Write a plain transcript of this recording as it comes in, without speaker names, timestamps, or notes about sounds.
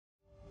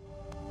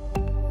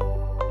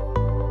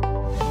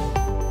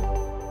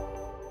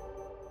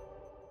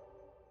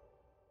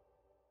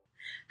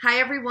Hi,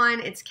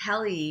 everyone. It's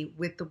Kelly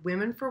with the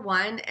Women for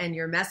One and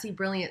your Messy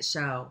Brilliant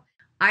show.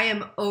 I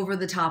am over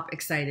the top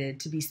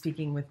excited to be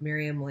speaking with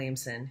Marianne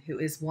Williamson, who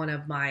is one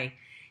of my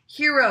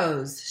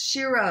heroes,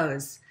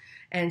 sheroes,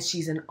 and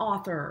she's an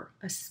author,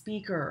 a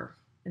speaker,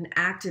 an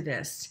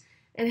activist,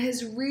 and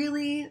has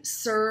really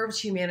served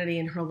humanity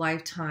in her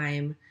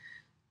lifetime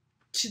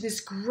to this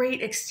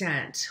great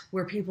extent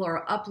where people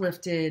are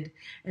uplifted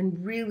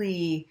and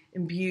really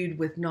imbued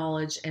with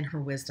knowledge and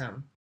her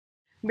wisdom.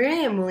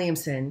 Marianne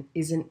Williamson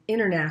is an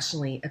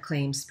internationally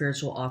acclaimed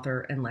spiritual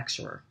author and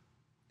lecturer.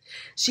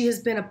 She has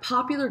been a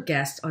popular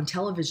guest on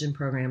television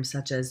programs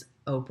such as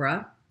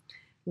Oprah,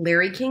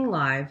 Larry King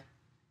Live,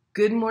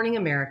 Good Morning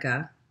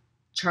America,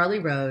 Charlie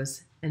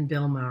Rose, and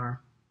Bill Maher.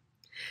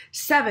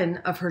 7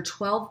 of her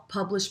 12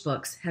 published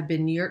books have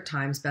been New York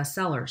Times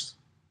bestsellers.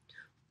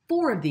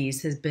 4 of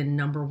these has been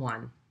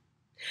 #1.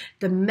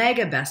 The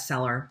mega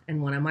bestseller,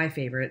 and one of my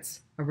favorites,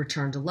 A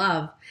Return to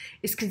Love,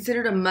 is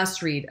considered a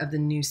must-read of the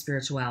new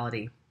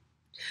spirituality.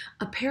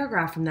 A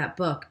paragraph from that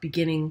book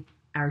beginning,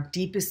 "Our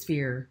deepest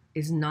fear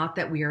is not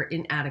that we are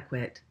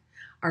inadequate.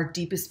 Our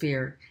deepest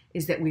fear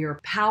is that we are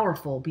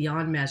powerful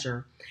beyond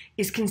measure,"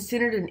 is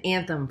considered an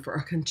anthem for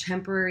a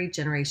contemporary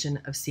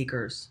generation of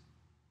seekers.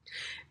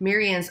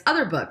 Marianne's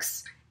other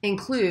books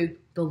include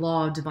The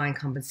Law of Divine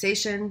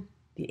Compensation,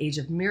 The Age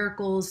of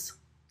Miracles,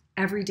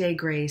 Everyday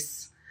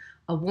Grace,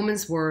 A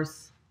Woman's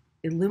Worth,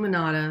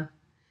 Illuminata,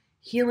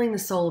 Healing the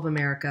Soul of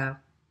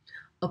America,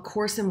 A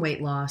Course in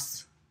Weight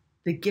Loss,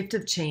 The Gift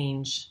of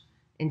Change,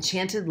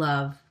 Enchanted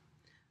Love,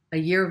 A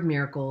Year of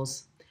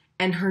Miracles,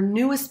 and her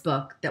newest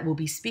book that we'll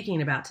be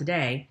speaking about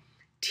today,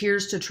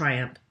 Tears to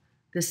Triumph,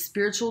 The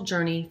Spiritual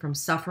Journey from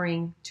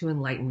Suffering to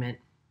Enlightenment.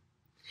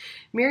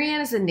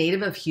 Marianne is a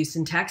native of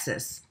Houston,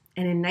 Texas,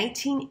 and in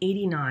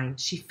 1989,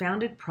 she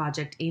founded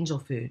Project Angel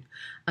Food,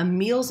 a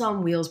Meals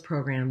on Wheels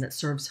program that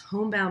serves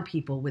homebound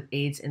people with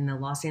AIDS in the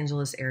Los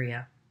Angeles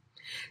area.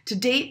 To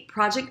date,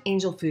 Project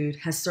Angel Food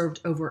has served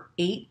over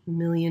 8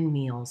 million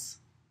meals.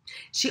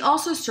 She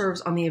also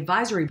serves on the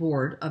advisory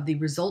board of the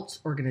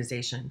Results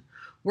Organization,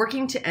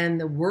 working to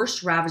end the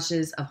worst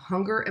ravages of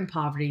hunger and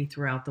poverty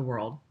throughout the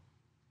world.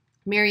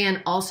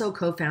 Marianne also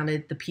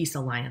co-founded the Peace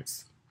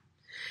Alliance.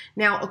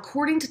 Now,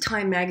 according to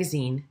Time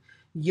magazine,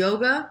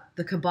 yoga,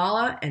 the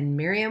Kabbalah, and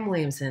Marianne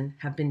Williamson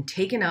have been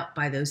taken up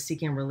by those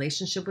seeking a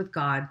relationship with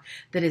God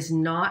that is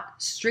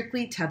not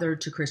strictly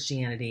tethered to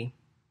Christianity.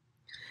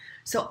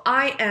 So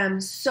I am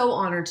so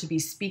honored to be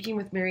speaking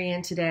with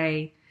Marianne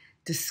today,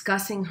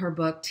 discussing her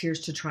book,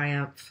 Tears to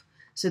Triumph,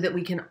 so that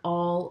we can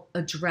all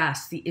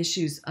address the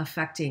issues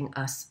affecting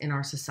us in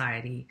our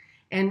society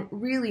and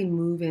really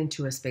move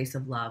into a space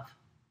of love.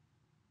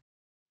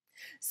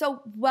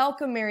 So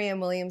welcome, Marianne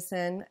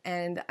Williamson,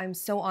 and I'm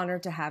so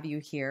honored to have you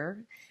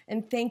here.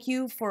 And thank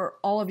you for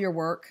all of your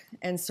work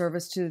and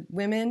service to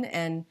women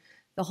and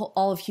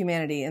all of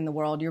humanity in the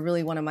world. You're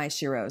really one of my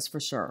sheroes, for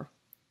sure.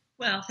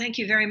 Well, thank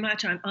you very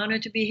much. I'm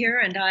honored to be here,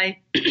 and I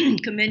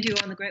commend you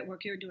on the great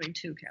work you're doing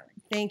too, Kelly.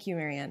 Thank you,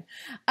 Marianne.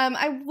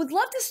 I would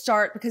love to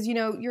start because,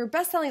 you're a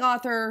best-selling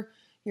author,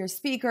 you're a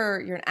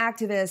speaker, you're an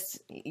activist.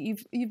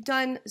 You've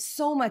done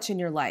so much in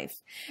your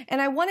life.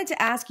 And I wanted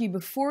to ask you,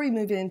 before we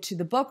move into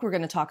the book we're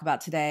going to talk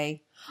about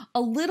today,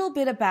 a little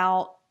bit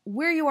about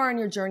where you are in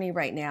your journey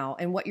right now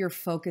and what your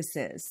focus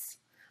is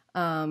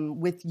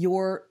with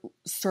your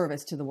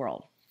service to the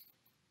world.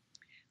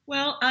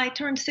 Well, I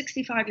turned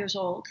 65 years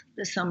old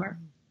this summer,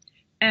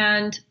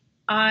 and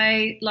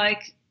I,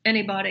 like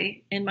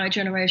anybody in my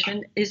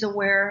generation,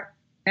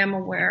 am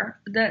aware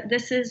that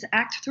this is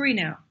Act 3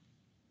 now.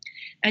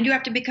 And you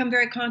have to become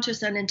very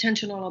conscious and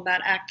intentional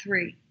about Act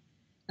 3,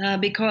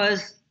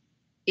 because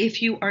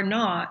if you are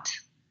not,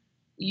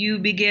 you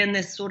begin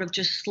this sort of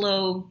just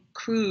slow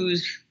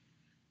cruise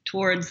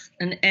towards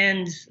an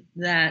end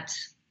that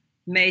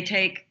may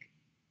take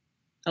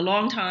a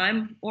long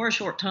time or a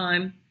short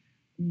time,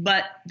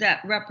 but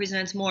that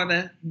represents more of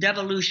a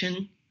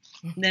devolution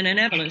than an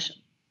evolution.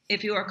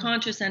 If you are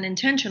conscious and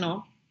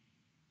intentional,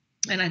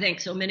 and I think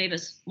so many of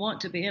us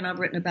want to be, and I've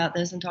written about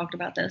this and talked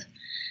about this,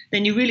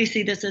 then you really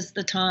see this as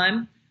the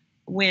time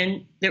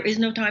when there is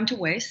no time to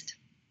waste,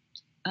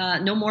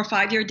 no more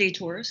 5-year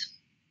detours,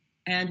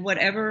 and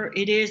whatever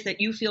it is that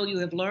you feel you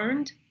have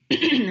learned,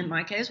 in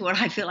my case, what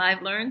I feel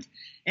I've learned,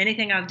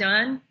 anything I've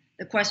done,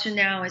 the question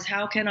now is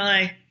how can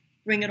I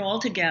bring it all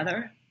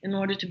together in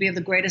order to be of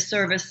the greatest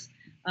service,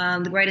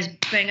 the greatest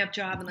bang-up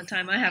job in the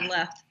time I have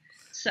left.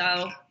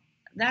 So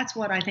that's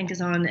what I think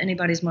is on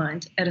anybody's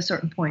mind at a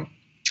certain point.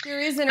 There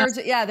is an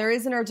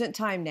urgent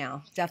time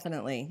now.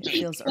 Definitely. It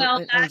feels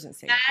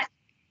urgency.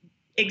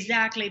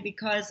 Exactly,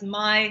 because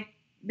my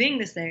being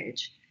this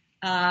age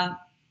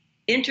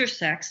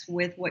intersects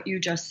with what you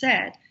just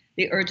said,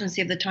 the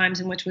urgency of the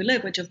times in which we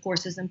live, which of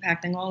course is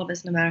impacting all of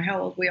us no matter how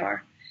old we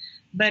are.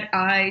 But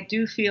I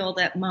do feel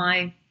that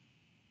my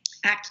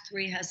Act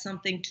 3 has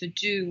something to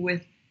do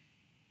with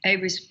a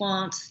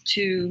response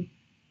to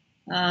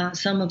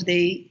some of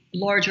the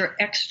larger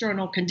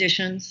external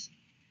conditions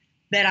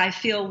that I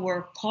feel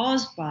were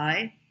caused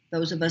by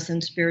those of us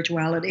in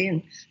spirituality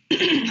and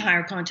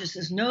higher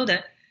consciousness know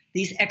that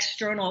these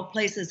external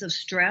places of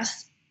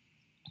stress,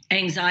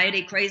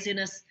 anxiety,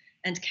 craziness,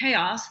 and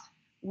chaos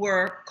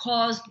were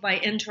caused by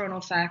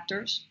internal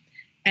factors.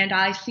 And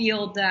I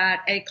feel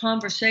that a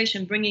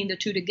conversation bringing the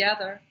two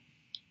together,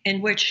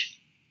 in which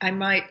I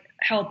might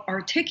help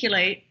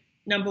articulate,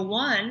 number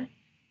one,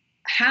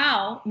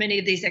 how many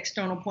of these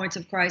external points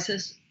of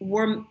crisis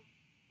were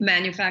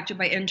manufactured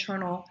by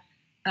internal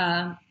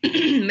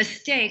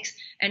mistakes,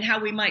 and how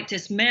we might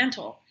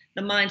dismantle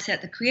the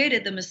mindset that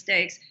created the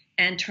mistakes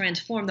and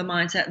transform the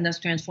mindset and thus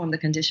transform the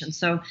conditions.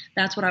 So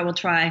that's what I will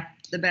try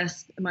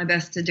my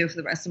best to do for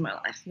the rest of my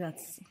life.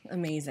 That's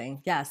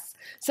amazing. Yes.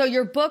 So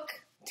your book,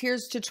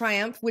 Tears to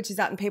Triumph, which is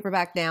out in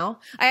paperback now,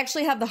 I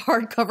actually have the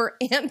hardcover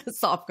and the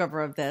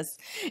softcover of this,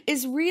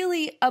 is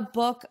really a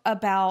book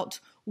about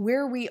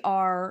where we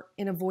are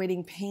in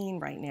avoiding pain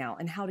right now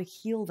and how to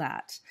heal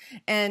that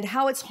and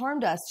how it's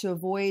harmed us to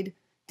avoid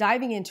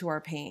diving into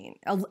our pain,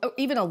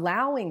 even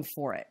allowing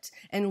for it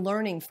and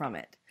learning from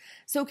it.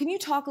 So can you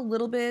talk a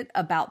little bit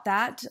about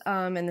that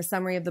and the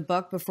summary of the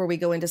book before we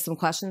go into some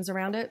questions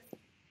around it?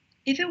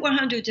 If it were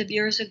hundreds of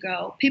years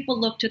ago, people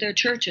looked to their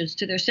churches,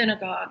 to their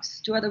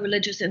synagogues, to other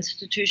religious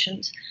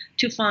institutions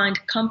to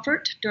find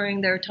comfort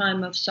during their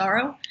time of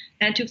sorrow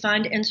and to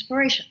find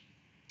inspiration.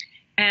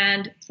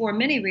 And for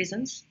many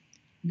reasons,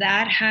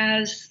 that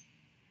has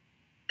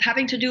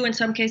having to do in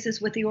some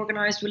cases with the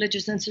organized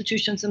religious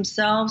institutions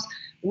themselves,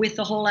 with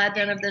the whole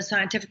advent of the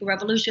scientific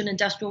revolution,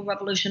 industrial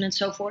revolution, and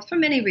so forth. For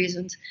many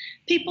reasons,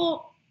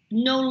 people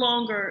no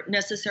longer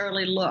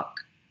necessarily look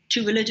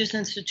to religious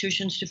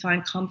institutions to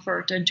find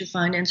comfort and to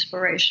find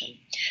inspiration.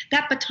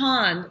 That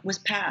baton was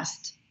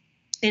passed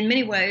in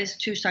many ways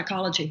to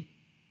psychology,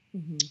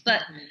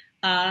 but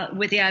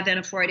with the advent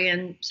of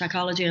Freudian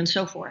psychology and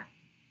so forth.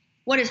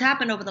 What has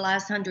happened over the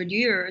last 100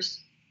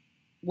 years,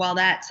 while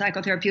that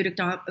psychotherapeutic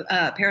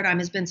paradigm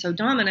has been so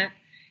dominant,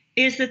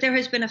 is that there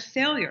has been a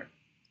failure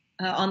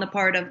on the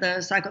part of the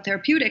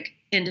psychotherapeutic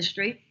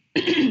industry,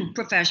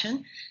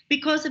 profession,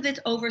 because of its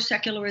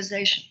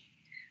over-secularization.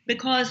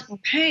 Because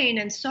pain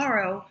and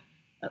sorrow,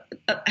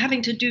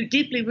 having to do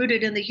deeply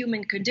rooted in the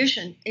human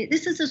condition,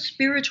 this is a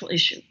spiritual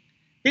issue.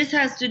 This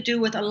has to do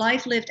with a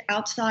life lived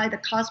outside the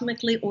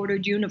cosmically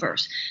ordered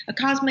universe. A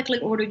cosmically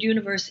ordered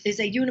universe is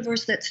a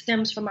universe that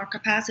stems from our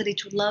capacity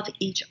to love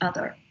each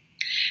other.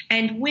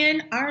 And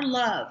when our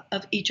love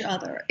of each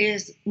other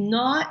is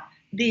not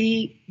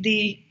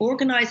the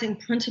organizing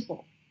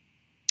principle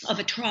of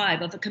a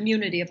tribe, of a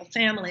community, of a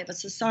family, of a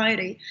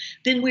society,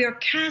 then we are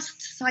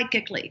cast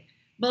psychically,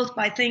 both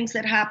by things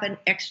that happen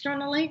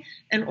externally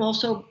and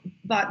also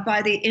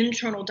by the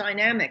internal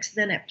dynamics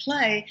then at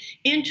play,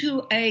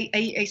 into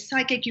a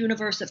psychic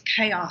universe of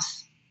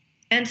chaos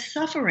and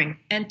suffering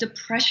and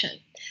depression.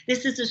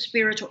 This is a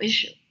spiritual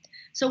issue.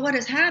 So what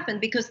has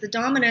happened, because the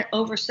dominant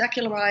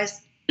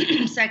over-secularized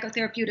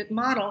psychotherapeutic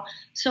model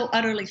so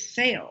utterly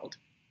failed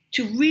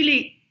to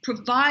really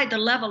provide the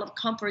level of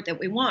comfort that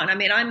we want. I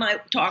mean, I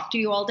might talk to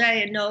you all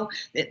day and know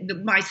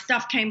that my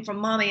stuff came from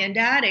mommy and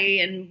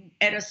daddy, and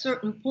at a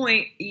certain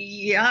point,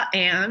 yeah,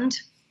 and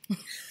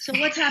so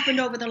what's happened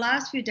over the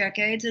last few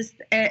decades is,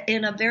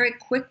 in a very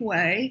quick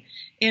way,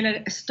 in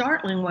a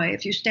startling way,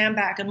 if you stand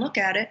back and look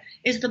at it,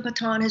 is the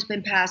baton has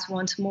been passed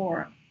once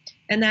more,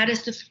 and that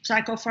is to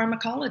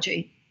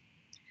psychopharmacology.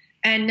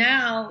 And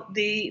now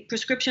the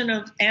prescription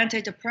of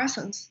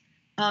antidepressants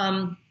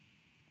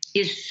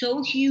is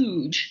so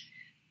huge.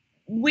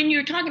 When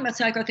you're talking about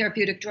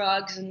psychotherapeutic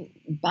drugs and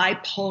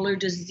bipolar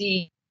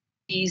disease,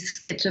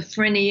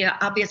 schizophrenia,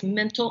 obvious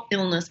mental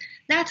illness,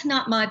 that's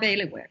not my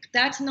bailiwick.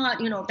 That's not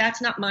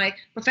my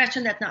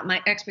profession. That's not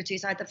my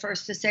expertise. I'm the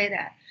first to say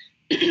that.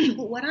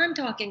 But what I'm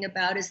talking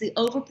about is the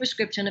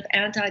overprescription of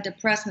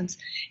antidepressants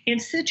in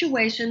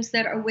situations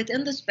that are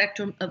within the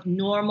spectrum of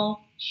normal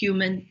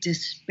human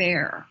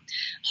despair,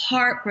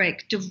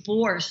 heartbreak,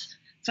 divorce,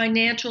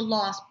 financial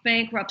loss,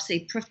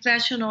 bankruptcy,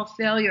 professional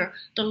failure,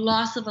 the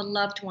loss of a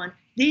loved one.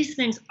 These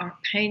things are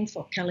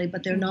painful, Kelly,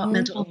 but they're not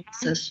mental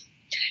illnesses.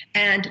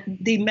 And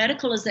the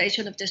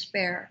medicalization of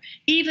despair,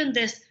 even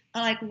this,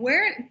 like,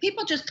 where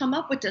people just come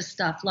up with this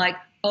stuff like,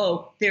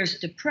 oh, there's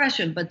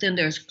depression, but then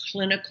there's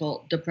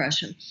clinical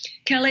depression.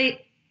 Kelly,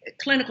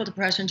 clinical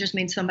depression just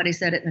means somebody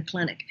said it in a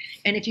clinic.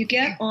 And if you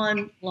get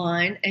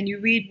online and you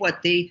read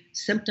what the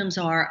symptoms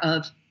are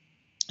of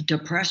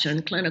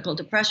depression, clinical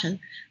depression,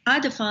 I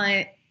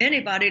defy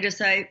anybody to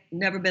say,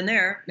 never been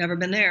there, never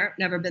been there,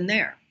 never been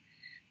there.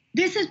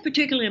 This is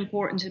particularly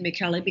important to me,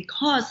 Kelly,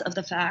 because of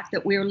the fact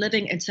that we are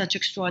living in such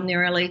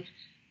extraordinarily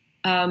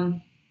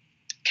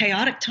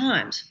chaotic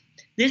times.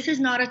 This is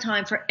not a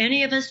time for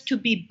any of us to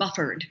be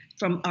buffered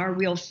from our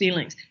real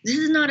feelings. This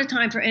is not a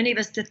time for any of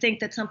us to think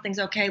that something's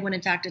okay when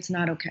in fact it's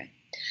not okay.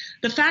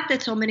 The fact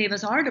that so many of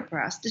us are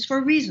depressed is for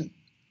a reason.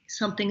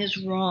 Something is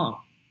wrong.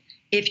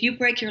 If you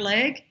break your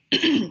leg,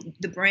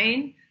 the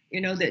brain,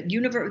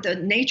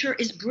 the nature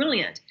is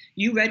brilliant.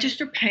 You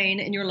register pain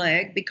in your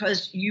leg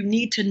because you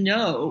need to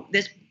know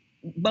this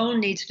bone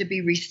needs to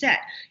be reset.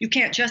 You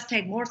can't just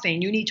take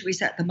morphine. You need to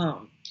reset the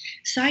bone.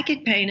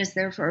 Psychic pain is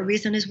there for a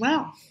reason as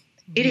well.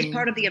 It is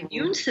part of the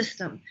immune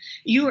system.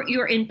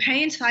 You're in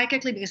pain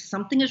psychically because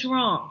something is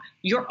wrong.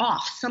 You're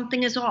off.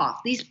 Something is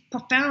off. These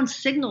profound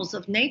signals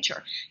of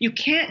nature. You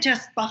can't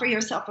just buffer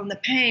yourself from the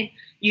pain.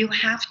 You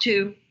have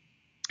to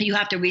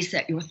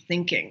reset your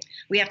thinking.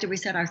 We have to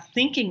reset our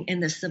thinking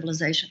in this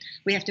civilization.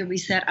 We have to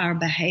reset our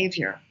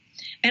behavior.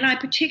 And I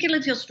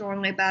particularly feel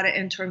strongly about it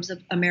in terms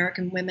of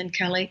American women,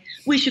 Kelly.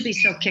 We should be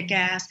so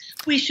kick-ass.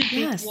 We should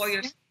be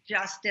warriors of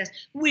justice.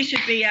 We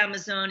should be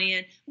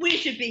Amazonian. We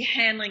should be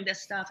handling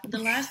this stuff. The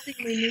last thing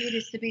we need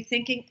is to be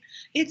thinking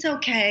it's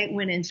okay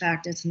when in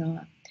fact it's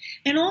not.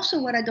 And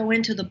also what I go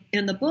into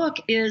in the book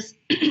is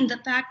the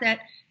fact that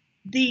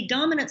the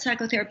dominant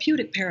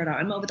psychotherapeutic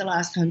paradigm over the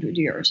last 100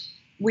 years,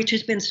 which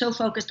has been so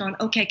focused on,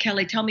 okay,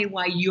 Kelly, tell me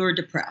why you're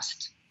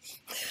depressed,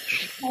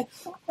 has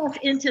put us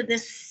into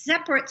this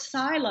separate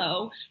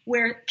silo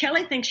where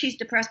Kelly thinks she's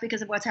depressed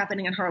because of what's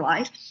happening in her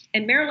life,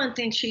 and Marilyn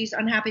thinks she's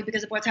unhappy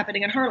because of what's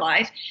happening in her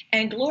life,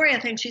 and Gloria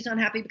thinks she's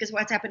unhappy because of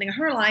what's happening in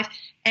her life,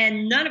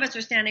 and none of us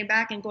are standing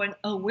back and going,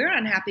 oh, we're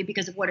unhappy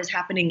because of what is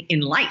happening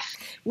in life.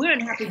 We're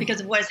unhappy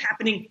because of what is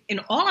happening in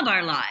all of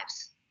our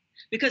lives.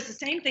 Because the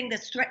same thing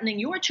that's threatening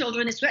your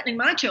children is threatening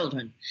my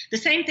children. The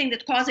same thing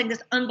that's causing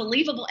this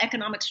unbelievable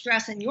economic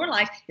stress in your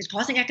life is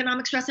causing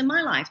economic stress in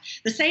my life.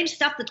 The same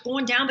stuff that's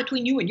going down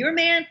between you and your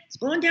man is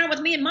going down with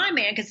me and my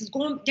man because it's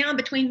going down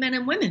between men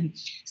and women.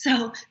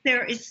 So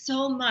there is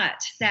so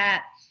much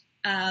that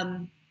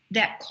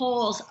that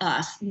calls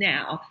us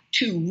now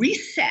to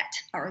reset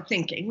our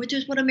thinking, which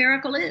is what a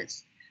miracle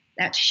is,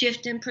 that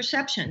shift in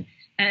perception.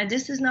 And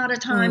this is not a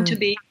time to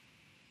be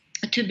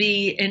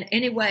in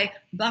any way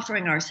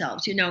buffering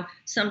ourselves. You know,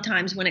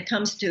 sometimes when it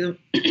comes to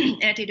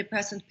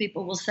antidepressants,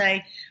 people will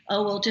say,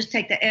 oh, well, just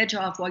take the edge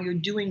off while you're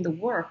doing the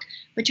work.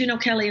 But, you know,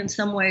 Kelly, in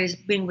some ways,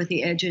 being with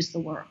the edge is the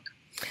work.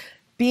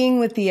 Being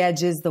with the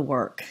edge is the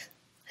work.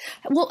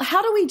 Well,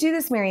 how do we do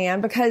this, Marianne?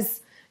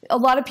 Because a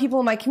lot of people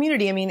in my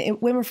community, I mean,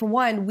 Women for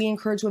One, we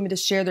encourage women to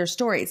share their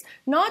stories,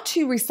 not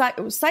to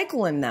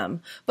recycle in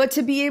them, but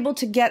to be able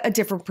to get a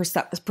different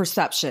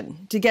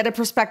perception, to get a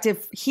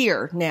perspective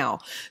here now.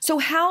 So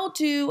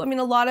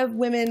a lot of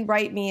women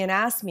write me and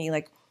ask me,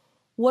 like,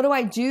 what do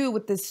I do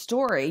with this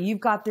story? You've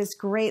got this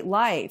great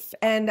life.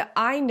 And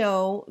I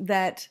know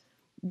that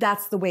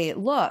that's the way it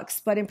looks,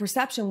 but in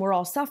perception, we're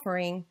all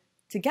suffering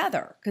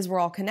together because we're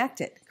all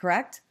connected,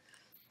 correct?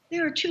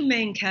 There are two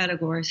main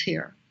categories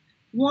here.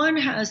 One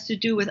has to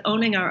do with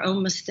owning our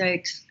own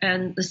mistakes,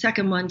 and the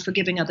second one,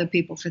 forgiving other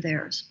people for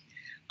theirs.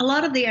 A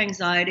lot of the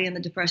anxiety and the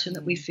depression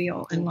that we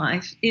feel in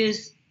life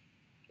is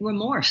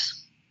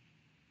remorse.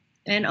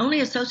 And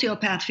only a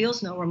sociopath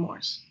feels no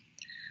remorse.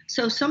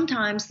 So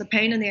sometimes the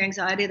pain and the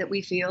anxiety that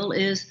we feel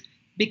is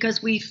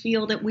because we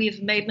feel that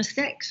we've made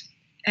mistakes.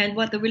 And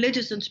what the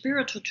religious and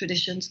spiritual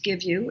traditions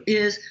give you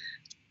is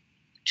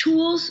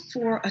tools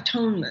for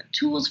atonement,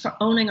 tools for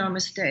owning our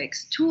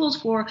mistakes, tools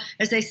for,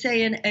 as they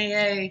say in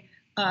AA,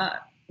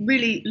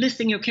 really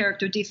listing your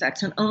character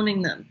defects and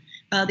owning them.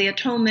 The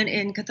atonement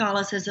in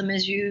Catholicism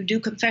is you do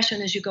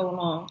confession as you go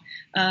along.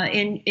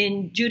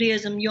 In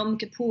Judaism, Yom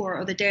Kippur,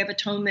 or the Day of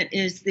Atonement,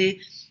 is the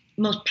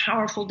most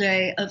powerful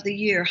day of the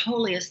year,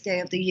 holiest day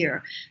of the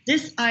year.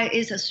 This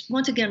is,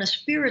 once again, a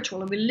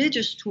spiritual, a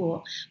religious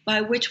tool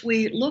by which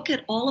we look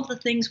at all of the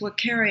things we're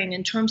carrying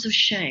in terms of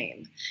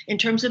shame, in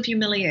terms of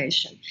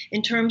humiliation,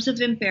 in terms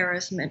of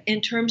embarrassment, in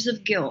terms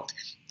of guilt.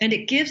 And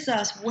it gives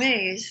us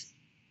ways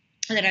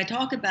that I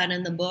talk about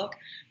in the book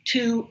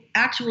to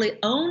actually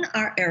own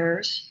our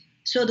errors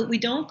so that we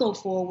don't go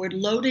forward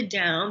loaded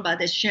down by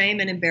this shame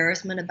and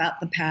embarrassment about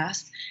the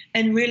past,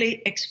 and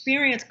really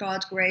experience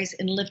God's grace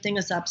in lifting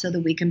us up so that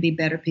we can be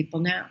better people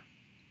now.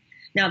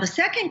 Now, the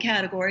second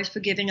category is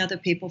forgiving other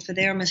people for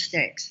their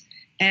mistakes.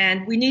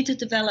 And we need to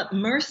develop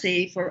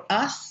mercy for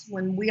us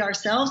when we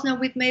ourselves know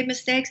we've made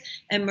mistakes,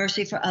 and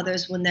mercy for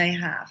others when they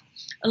have.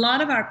 A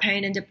lot of our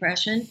pain and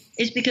depression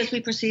is because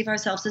we perceive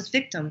ourselves as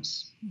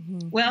victims.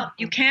 Mm-hmm. Well,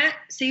 you can't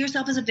see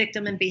yourself as a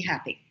victim and be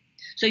happy.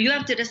 So you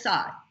have to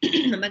decide,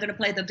 am I going to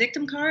play the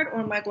victim card, or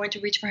am I going to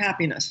reach for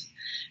happiness?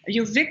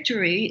 Your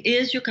victory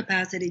is your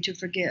capacity to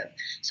forgive.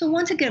 So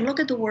once again, look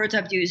at the words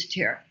I've used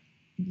here.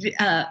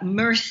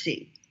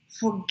 Mercy,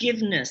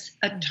 forgiveness,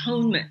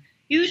 atonement.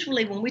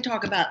 Usually when we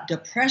talk about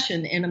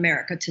depression in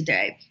America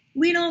today,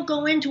 we don't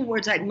go into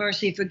words like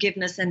mercy,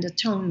 forgiveness, and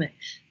atonement.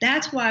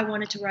 That's why I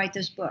wanted to write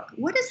this book.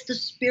 What is the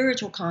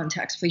spiritual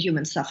context for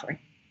human suffering?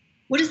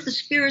 What is the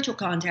spiritual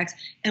context,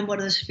 and what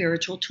are the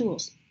spiritual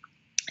tools?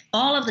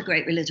 All of the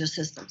great religious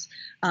systems.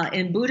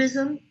 In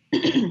Buddhism,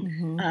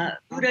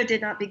 Buddha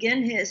did not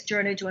begin his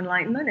journey to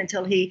enlightenment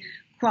until he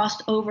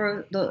crossed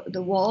over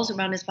the walls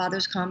around his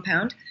father's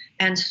compound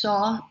and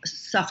saw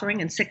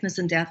suffering and sickness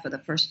and death for the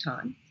first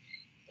time.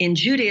 In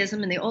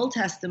Judaism, in the Old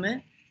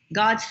Testament,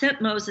 God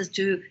sent Moses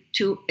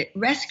to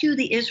rescue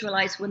the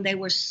Israelites when they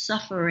were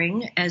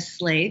suffering as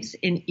slaves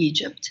in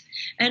Egypt.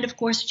 And of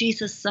course,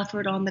 Jesus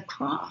suffered on the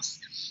cross.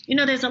 You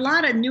know, there's a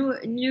lot of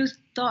new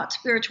thought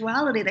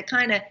spirituality that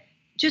kind of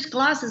just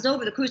glosses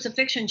over the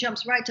crucifixion,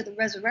 jumps right to the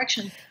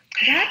resurrection.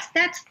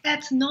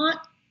 That's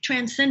not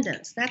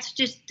transcendence. That's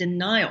just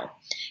denial.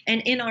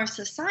 And in our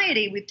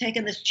society, we've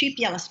taken this cheap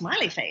yellow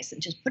smiley face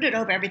and just put it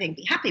over everything.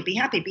 Be happy, be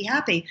happy, be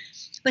happy.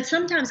 But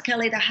sometimes,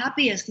 Kelly, the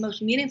happiest,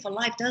 most meaningful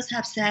life does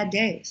have sad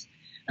days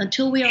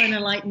until we are an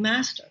enlightened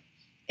master.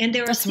 And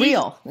there are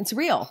real. It's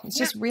real. It's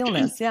just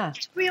realness. Yeah.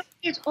 It's real.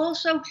 It's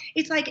also,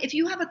 it's like if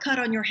you have a cut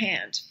on your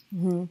hand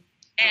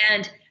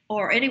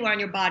or anywhere on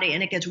your body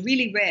and it gets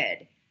really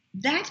red,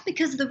 that's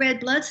because the red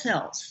blood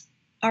cells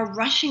are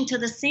rushing to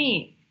the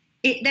scene.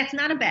 That's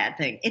not a bad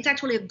thing. It's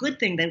actually a good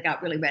thing that it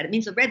got really red. It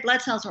means the red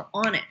blood cells are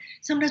on it.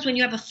 Sometimes when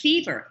you have a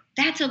fever,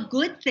 that's a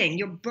good thing.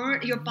 Your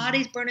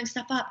body's burning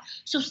stuff up.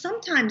 So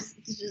sometimes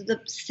the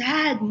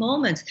sad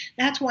moments,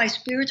 that's why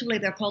spiritually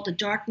they're called the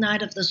dark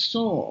night of the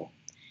soul.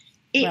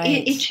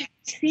 It should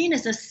be seen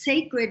as a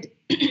sacred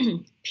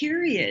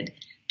period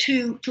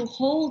to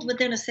hold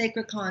within a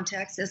sacred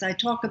context, as I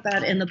talk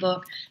about in the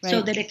book,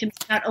 so that it can be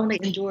not only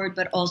endured,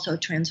 but also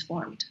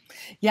transformed.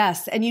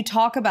 Yes. And you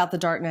talk about the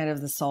dark night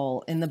of the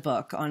soul in the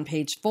book on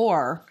page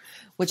 4,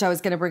 which I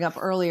was going to bring up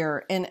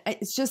earlier. And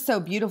it's just so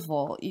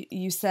beautiful.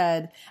 You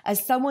said,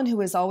 as someone who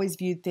has always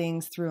viewed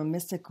things through a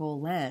mystical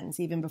lens,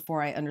 even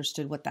before I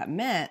understood what that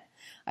meant,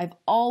 I've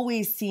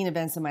always seen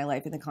events in my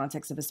life in the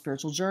context of a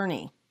spiritual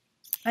journey.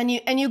 And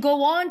you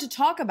go on to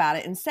talk about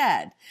it and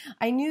said,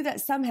 I knew that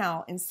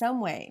somehow, in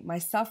some way, my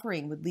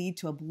suffering would lead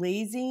to a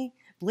blazing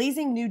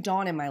new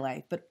dawn in my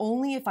life, but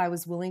only if I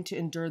was willing to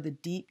endure the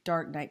deep,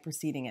 dark night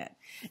preceding it.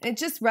 And it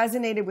just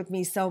resonated with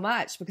me so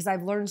much because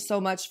I've learned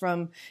so much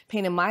from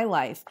pain in my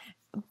life.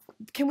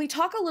 Can we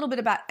talk a little bit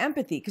about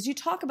empathy? Because you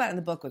talk about it in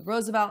the book with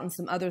Roosevelt and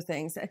some other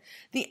things.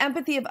 The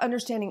empathy of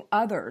understanding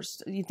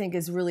others, you think,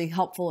 is really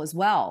helpful as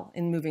well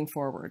in moving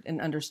forward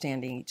and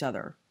understanding each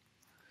other.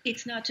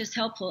 It's not just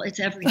helpful, it's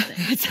everything.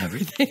 It's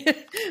everything.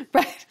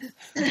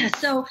 Right.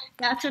 So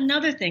that's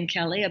another thing,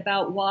 Kelly,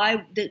 about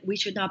why that we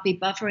should not be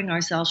buffering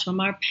ourselves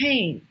from our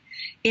pain.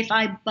 If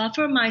I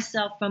buffer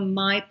myself from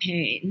my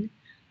pain,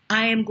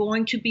 I am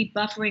going to be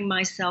buffering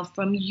myself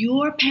from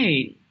your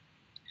pain.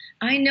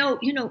 I know,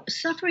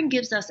 suffering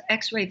gives us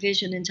X-ray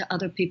vision into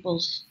other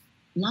people's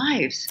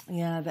lives.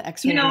 Yeah, the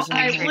X-ray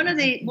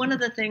vision. One of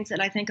the things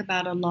that I think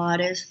about a lot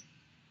is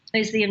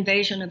the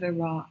invasion of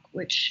Iraq,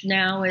 which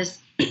now is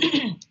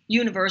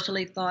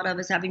universally thought of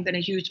as having been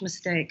a huge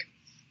mistake.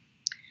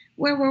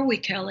 Where were we,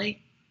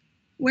 Kelly?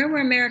 Where were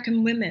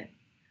American women?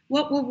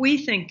 What were we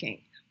thinking?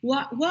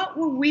 What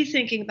were we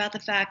thinking about the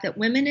fact that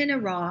women in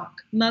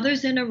Iraq,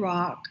 mothers in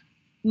Iraq,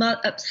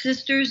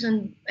 sisters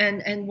and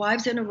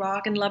wives in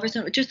Iraq and lovers,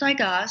 just like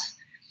us,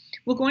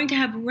 were going to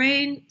have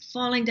rain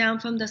falling down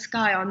from the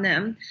sky on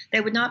them.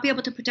 They would not be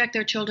able to protect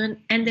their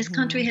children, and this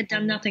country had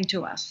done nothing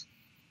to us.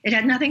 It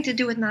had nothing to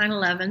do with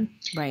 9/11.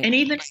 Right. And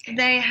even if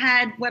they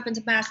had weapons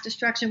of mass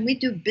destruction, we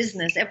do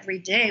business every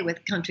day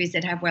with countries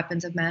that have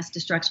weapons of mass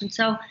destruction.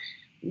 So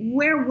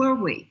where were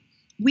we?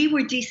 We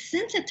were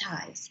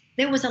desensitized.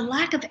 There was a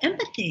lack of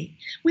empathy.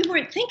 We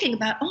weren't thinking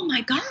about, oh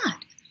my God,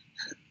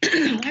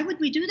 why would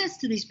we do this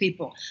to these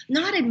people?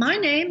 Not in my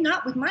name,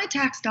 not with my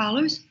tax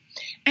dollars.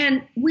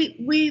 And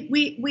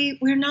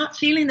we're not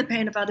feeling the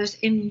pain of others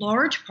in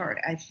large part,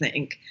 I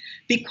think,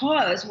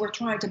 because we're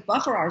trying to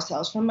buffer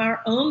ourselves from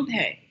our own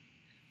pain.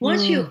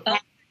 Once you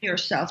open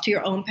yourself to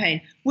your own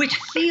pain, which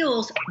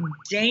feels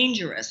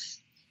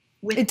dangerous.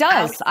 It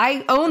does.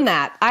 I own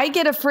that. I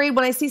get afraid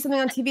when I see something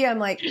on TV. I'm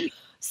like,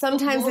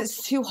 sometimes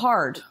it's too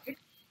hard.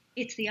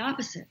 It's the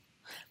opposite.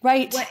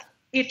 Right.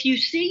 If you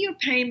see your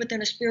pain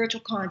within a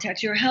spiritual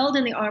context, you're held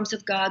in the arms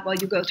of God while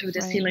you go through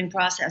this healing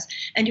process,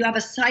 and you have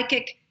a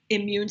psychic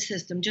immune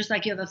system, just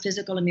like you have a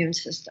physical immune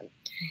system.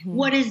 Mm-hmm.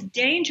 What is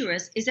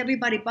dangerous is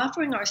everybody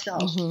buffering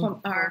ourselves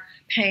from our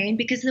pain,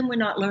 because then we're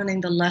not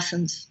learning the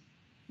lessons.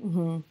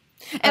 Mm-hmm.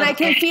 And I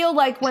can feel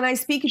like when I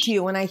speak to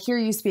you, when I hear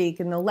you speak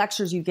and the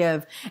lectures you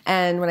give,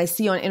 and when I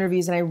see you on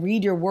interviews and I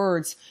read your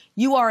words,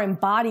 you are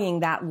embodying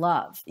that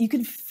love. You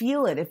can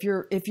feel it. If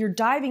you're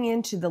diving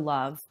into the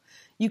love,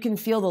 you can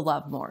feel the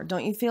love more.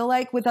 Don't you feel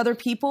like with other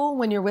people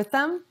when you're with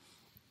them?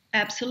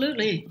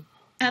 Absolutely.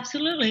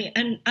 Absolutely.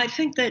 And I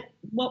think that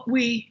what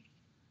we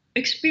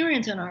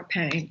experience in our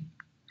pain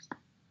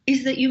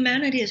is that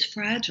humanity is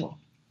fragile.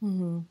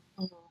 Mm-hmm.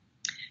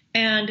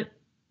 And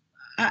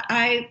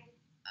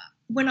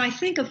when I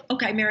think of,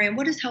 okay, Marianne,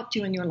 what has helped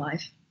you in your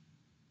life?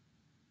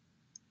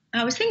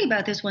 I was thinking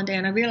about this one day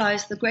and I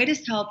realized the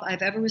greatest help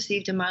I've ever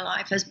received in my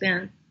life has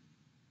been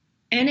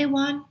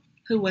anyone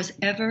who was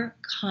ever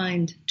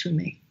kind to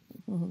me.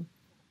 Mm-hmm.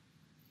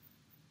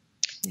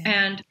 Yeah.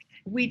 And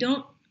we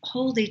don't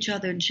hold each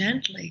other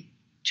gently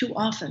too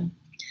often.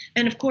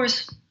 And of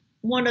course,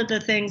 one of the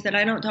things that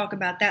I don't talk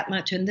about that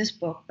much in this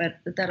book, but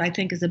that I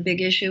think is a big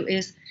issue,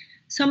 is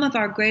some of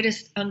our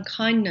greatest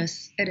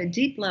unkindness at a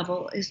deep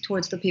level is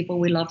towards the people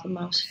we love the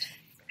most.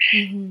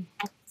 Mm-hmm.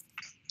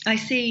 I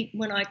see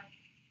when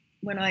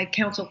I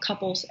counsel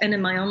couples and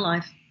in my own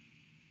life,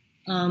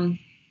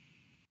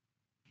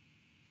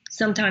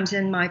 sometimes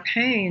in my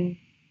pain,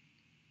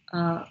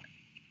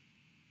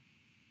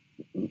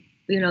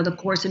 the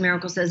Course in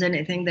Miracles says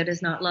anything that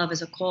is not love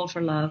is a call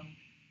for love.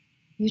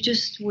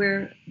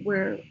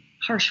 We're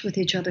harsh with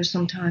each other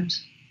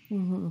sometimes.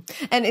 Mm-hmm.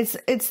 And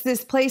it's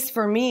this place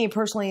for me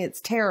personally,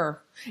 it's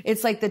terror.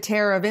 It's like the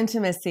terror of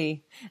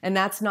intimacy, and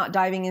that's not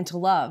diving into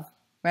love,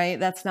 right?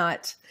 That's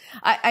not,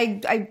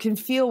 I can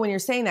feel when you're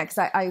saying that, because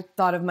I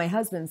thought of my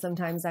husband.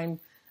 Sometimes I'm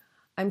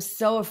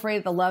so afraid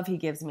of the love he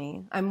gives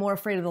me. I'm more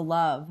afraid of the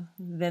love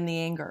than the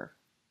anger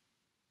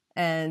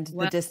and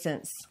the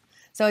distance.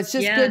 So it's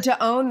just good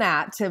to own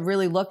that, to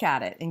really look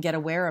at it and get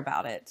aware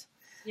about it.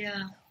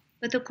 Yeah.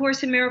 But the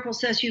Course in Miracles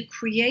says you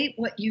create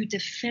what you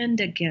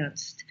defend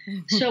against.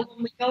 So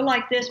when we go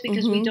like this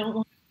because we don't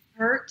want to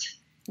hurt,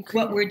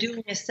 what we're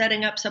doing is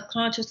setting up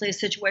subconsciously a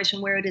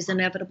situation where it is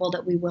inevitable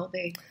that we will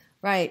be.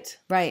 Right,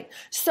 right.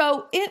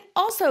 So it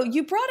also,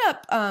 you brought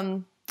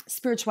up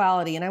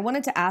spirituality, and I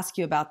wanted to ask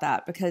you about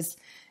that because,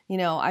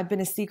 I've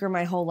been a seeker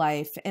my whole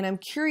life, and I'm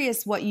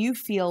curious what you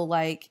feel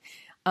like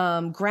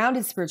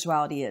grounded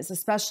spirituality is,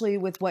 especially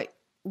with what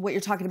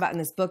you're talking about in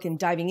this book and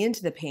diving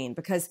into the pain,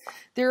 because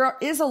there are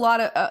a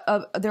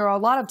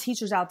lot of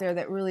teachers out there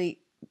that really,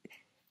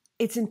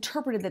 it's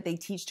interpreted that they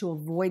teach to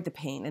avoid the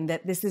pain and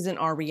that this isn't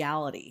our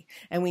reality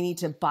and we need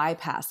to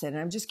bypass it. And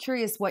I'm just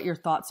curious what your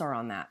thoughts are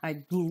on that.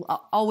 I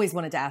always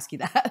wanted to ask you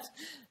that.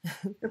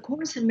 The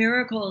Course in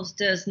Miracles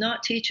does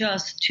not teach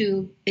us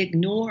to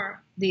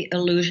ignore the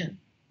illusion.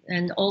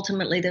 And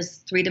ultimately, this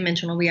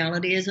three-dimensional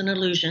reality is an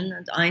illusion.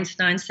 And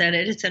Einstein said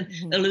it. It's an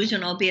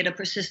illusion, albeit a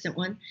persistent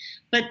one.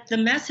 But the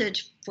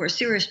message for a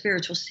serious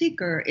spiritual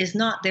seeker is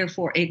not,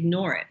 therefore,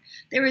 ignore it.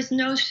 There is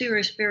no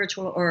serious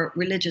spiritual or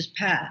religious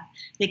path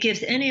that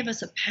gives any of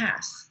us a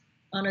pass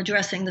on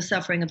addressing the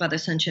suffering of other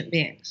sentient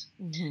beings.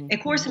 A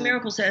Course in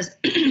Miracles says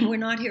we're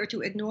not here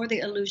to ignore the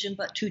illusion,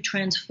 but to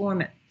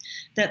transform it.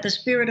 That the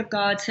Spirit of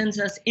God sends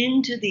us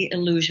into the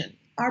illusion.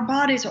 Our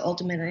bodies are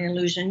ultimately an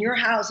illusion. Your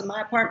house and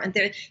my apartment,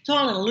 it's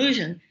all an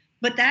illusion.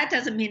 But that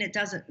doesn't mean it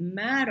doesn't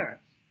matter.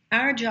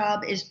 Our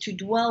job is to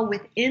dwell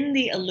within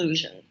the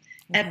illusion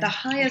at the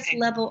highest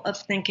level of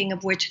thinking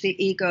of which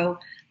the ego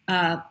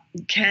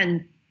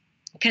can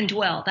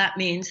dwell. That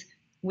means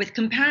with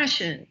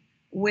compassion,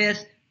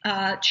 with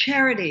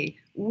charity,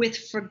 with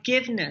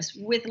forgiveness,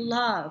 with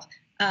love.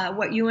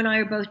 What you and I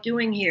are both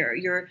doing here.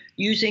 You're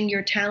using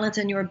your talents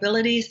and your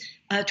abilities,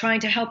 trying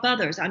to help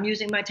others. I'm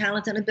using my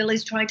talents and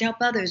abilities trying to help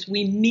others.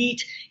 We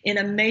meet in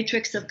a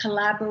matrix of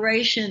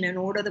collaboration in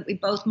order that we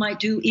both might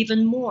do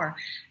even more.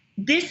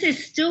 This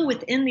is still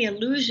within the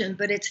illusion,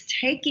 but it's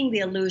taking the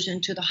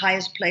illusion to the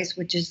highest place,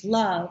 which is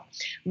love,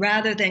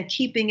 rather than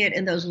keeping it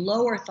in those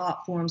lower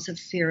thought forms of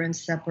fear and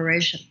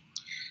separation.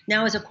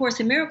 Now, as a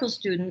Course in Miracles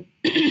student,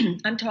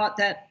 I'm taught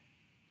that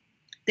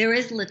there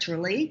is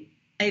literally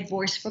a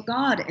voice for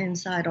God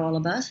inside all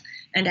of us.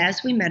 And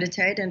as we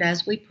meditate and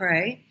as we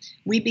pray,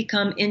 we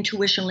become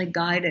intuitionally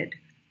guided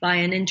by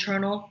an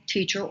internal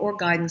teacher or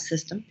guidance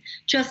system,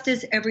 just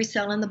as every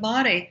cell in the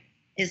body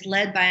is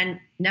led by a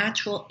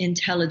natural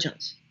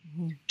intelligence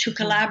to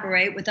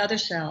collaborate with other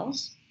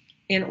cells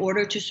in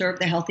order to serve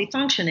the healthy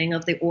functioning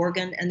of the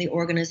organ and the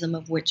organism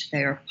of which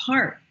they are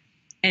part.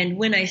 And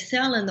when a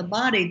cell in the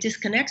body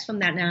disconnects from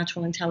that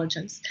natural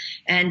intelligence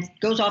and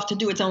goes off to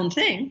do its own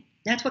thing,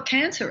 that's what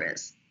cancer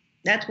is.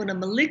 That's what a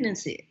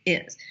malignancy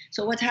is.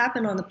 So what's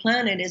happened on the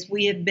planet is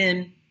we have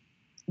been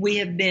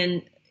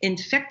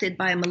infected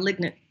by a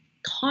malignant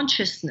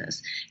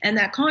consciousness. And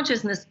that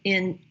consciousness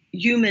in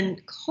human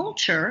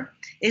culture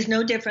is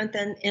no different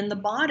than in the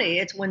body.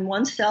 It's when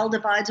one cell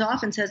divides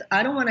off and says,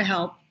 I don't want to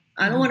help.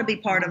 I don't want to be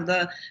part of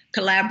the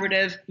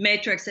collaborative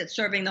matrix that's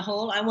serving the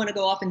whole. I want to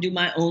go off and do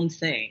my own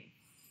thing.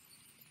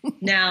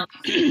 Now,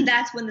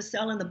 that's when the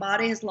cell in the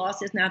body has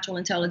lost its natural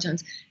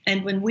intelligence.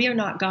 And when we are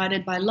not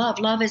guided by love,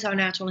 love is our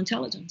natural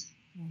intelligence.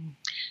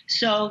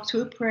 So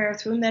through prayer,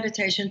 through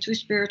meditation, through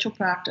spiritual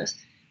practice,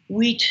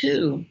 we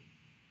too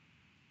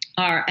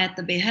are at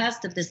the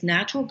behest of this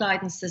natural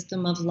guidance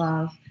system of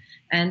love.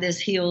 And this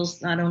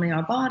heals not only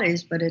our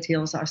bodies, but it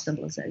heals our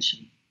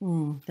civilization.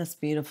 That's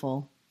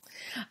beautiful.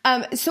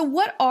 So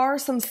what are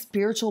some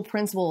spiritual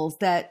principles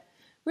that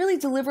really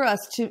deliver us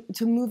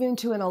to move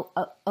into and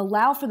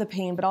allow for the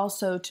pain, but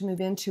also to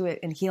move into it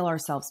and heal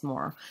ourselves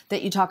more,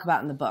 that you talk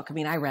about in the book? I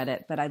mean, I read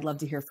it, but I'd love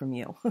to hear from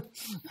you. One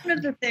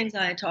of the things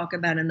I talk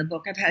about in the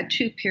book, I've had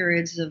two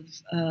periods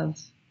of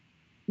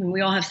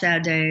we all have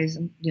sad days,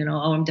 and,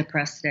 oh, I'm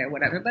depressed today or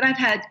whatever, but I've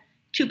had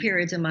two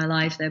periods in my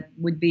life that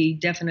would be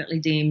definitely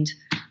deemed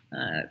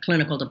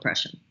clinical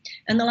depression.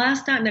 And the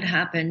last time it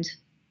happened,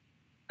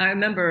 I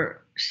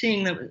remember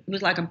seeing that it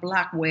was like a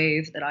black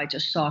wave that I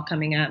just saw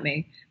coming at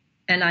me.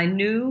 And I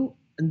knew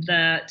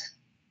that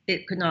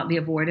it could not be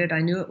avoided.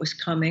 I knew it was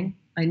coming.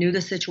 I knew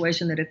the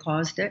situation that had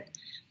caused it.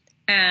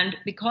 And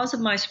because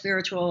of my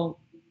spiritual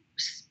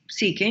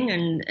seeking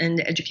and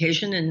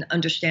education and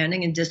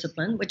understanding and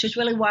discipline, which is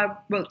really why I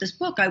wrote this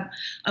book,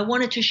 I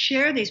wanted to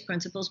share these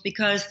principles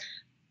because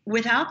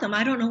without them,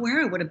 I don't know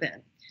where I would have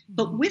been.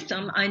 But with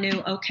them, I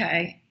knew,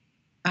 okay,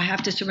 I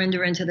have to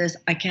surrender into this.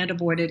 I can't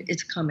avoid it.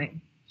 It's coming.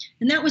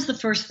 And that was the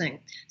first thing.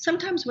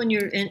 Sometimes when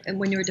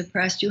you're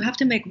depressed, you have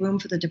to make room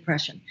for the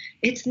depression.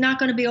 It's not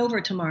going to be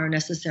over tomorrow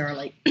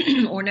necessarily,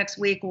 or next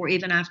week, or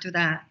even after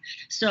that.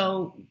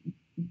 So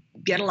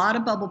get a lot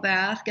of bubble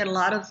bath, get a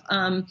lot of,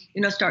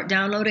 start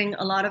downloading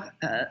a lot of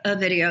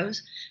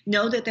videos.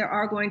 Know that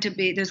there's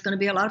going to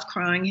be a lot of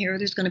crying here.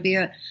 There's going to be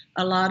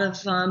a lot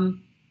of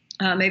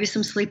maybe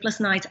some sleepless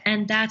nights,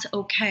 and that's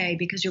okay,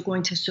 because you're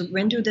going to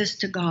surrender this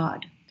to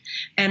God.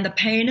 And the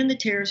pain and the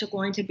tears are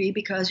going to be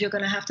because you're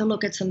going to have to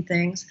look at some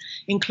things,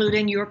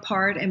 including your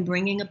part in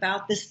bringing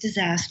about this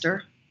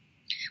disaster.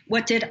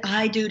 What did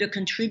I do to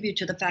contribute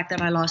to the fact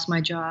that I lost my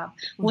job?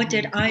 What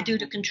did I do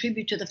to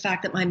contribute to the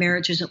fact that my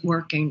marriage isn't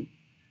working?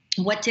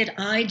 What did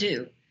I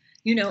do?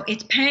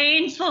 It's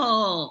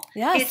painful.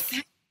 Yes. It's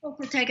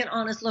painful to take an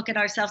honest look at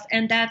ourselves,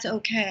 and that's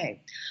okay.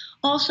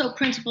 Also,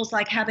 principles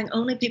like having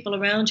only people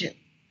around you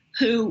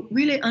who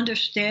really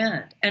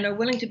understand and are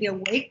willing to be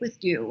awake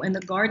with you in the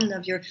garden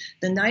of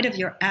the night of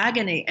your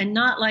agony, and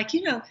not like,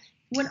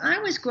 when I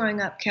was growing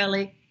up,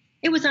 Kelly,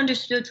 it was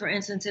understood, for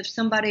instance, if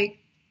somebody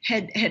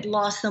had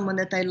lost someone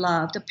that they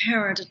loved, a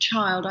parent, a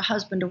child, a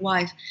husband, a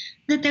wife,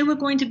 that they were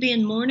going to be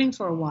in mourning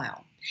for a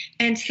while.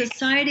 And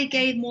society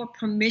gave more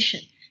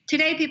permission.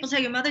 Today, people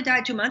say, your mother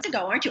died 2 months ago.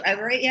 Aren't you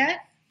over it yet?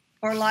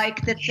 Or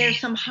like that there's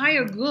some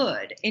higher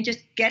good in just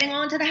getting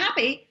on to the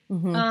happy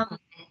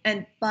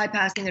and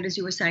bypassing it, as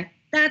you were saying.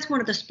 That's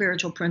one of the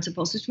spiritual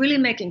principles. It's really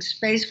making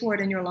space for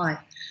it in your life.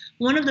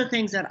 One of the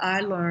things that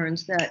I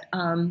learned that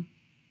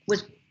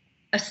was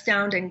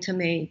astounding to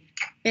me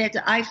is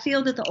I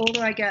feel that the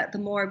older I get, the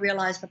more I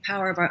realize the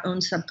power of our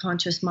own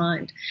subconscious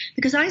mind.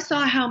 Because I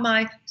saw how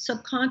my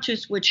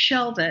subconscious would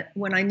shelve it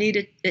when I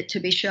needed it to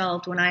be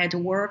shelved, when I had to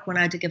work, when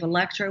I had to give a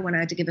lecture, when I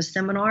had to give a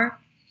seminar.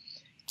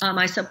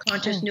 My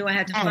subconscious knew I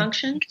had to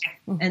function,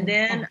 and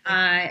then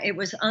it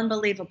was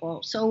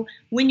unbelievable. So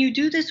when you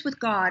do this with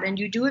God and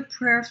you do it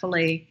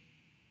prayerfully,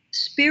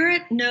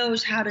 Spirit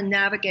knows how to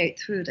navigate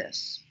through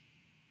this.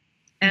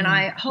 And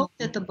I hope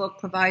that the book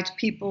provides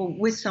people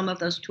with some of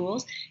those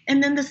tools.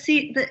 And then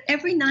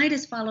every night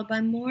is followed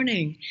by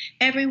morning.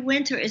 Every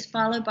winter is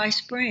followed by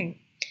spring.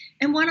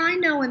 And what I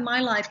know in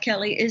my life,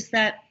 Kelly, is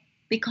that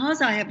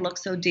because I have looked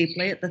so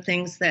deeply at the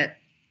things that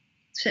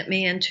sent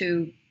me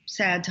into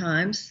sad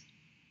times,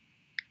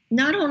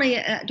 not only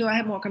do I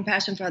have more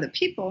compassion for other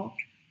people,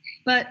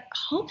 but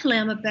hopefully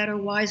I'm a better,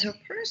 wiser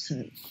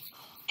person.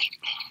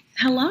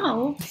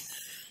 Hello.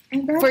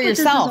 For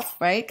yourself,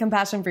 right?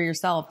 Compassion for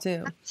yourself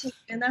too.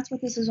 And that's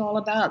what this is all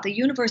about. The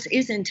universe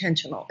is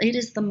intentional. It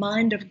is the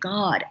mind of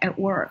God at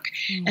work.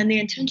 And the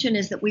intention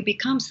is that we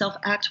become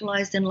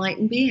self-actualized,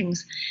 enlightened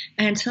beings.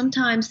 And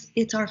sometimes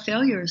it's our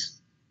failures.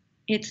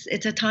 It's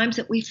the times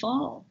that we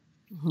fall.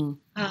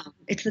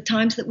 It's the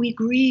times that we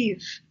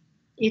grieve.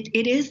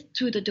 It is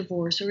through the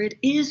divorce, or it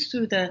is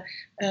through the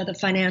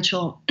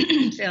financial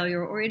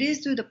failure, or it is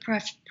through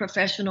the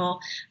professional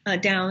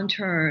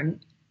downturn,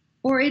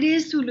 or it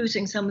is through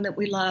losing someone that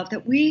we love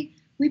that we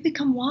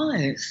become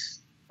wise.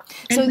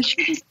 And we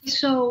shouldn't be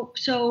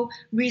so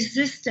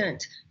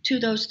resistant to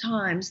those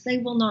times. They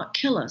will not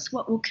kill us.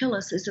 What will kill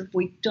us is if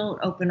we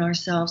don't open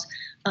ourselves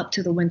up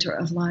to the winter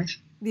of life.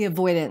 The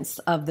avoidance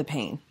of the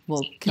pain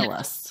will kill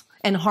us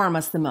and harm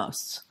us the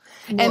most.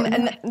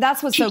 And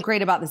that's what's so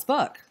great about this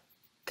book,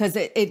 because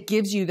it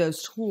gives you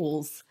those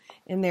tools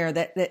in there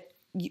that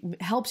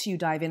helps you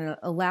dive in and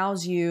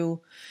allows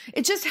you.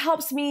 It just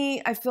helps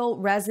me. I feel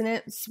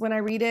resonance when I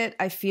read it.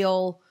 I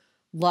feel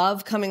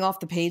love coming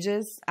off the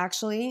pages,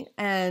 actually,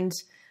 and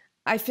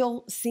I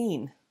feel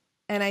seen.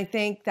 And I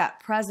think that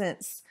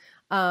presence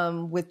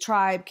with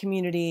tribe,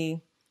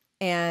 community,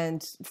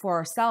 and for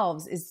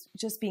ourselves is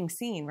just being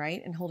seen,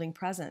 right? And holding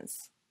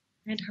presence.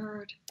 And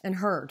heard. And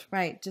heard,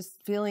 right?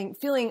 Just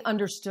feeling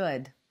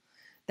understood.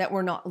 That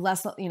we're not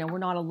we're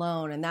not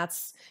alone. And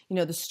that's,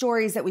 the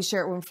stories that we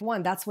share at Women for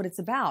One, that's what it's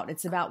about.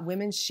 It's about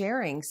women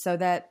sharing so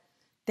that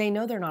they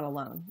know they're not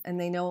alone, and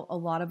they know a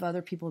lot of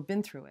other people have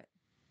been through it.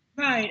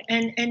 Right.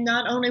 And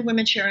not only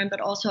women sharing, but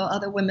also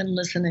other women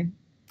listening.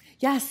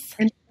 Yes.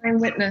 And bearing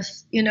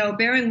witness,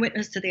 bearing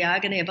witness to the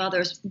agony of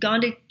others.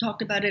 Gandhi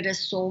talked about it as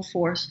soul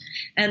force.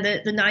 And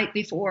the night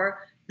before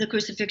the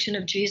crucifixion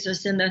of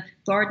Jesus in the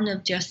Garden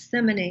of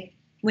Gethsemane,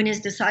 when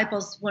his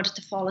disciples wanted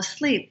to fall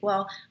asleep,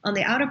 well, on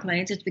the outer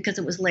planes, it's because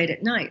it was late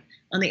at night.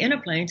 On the inner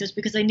planes, it's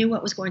because they knew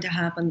what was going to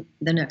happen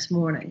the next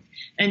morning.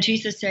 And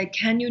Jesus said,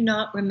 can you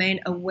not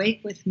remain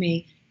awake with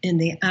me in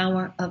the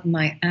hour of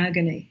my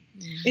agony?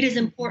 It is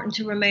important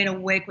to remain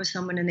awake with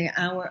someone in the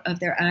hour of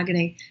their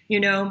agony.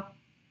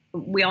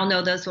 We all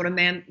know the sort of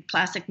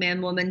classic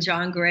man, woman,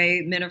 John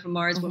Gray, men are from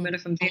Mars, women are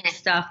from Venus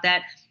stuff,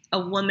 that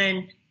a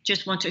woman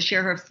just wants to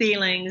share her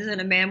feelings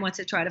and a man wants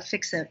to try to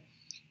fix it.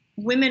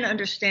 Women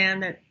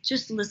understand that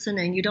just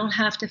listening, you don't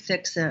have to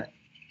fix it.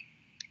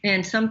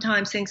 And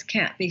sometimes things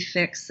can't be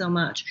fixed so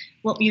much.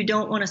 What you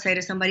don't want to say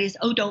to somebody is,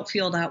 oh, don't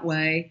feel that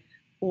way.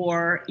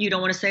 Or you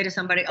don't want to say to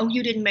somebody, oh,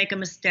 you didn't make a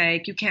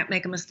mistake. You can't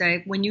make a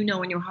mistake when you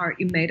know in your heart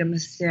you made a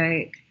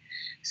mistake.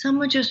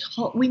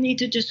 We need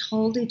to just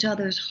hold each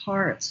other's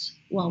hearts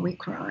while we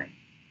cry.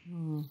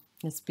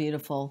 It's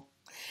beautiful.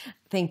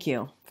 Thank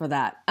you for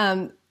that.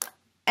 And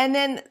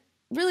then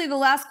really the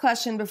last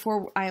question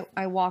before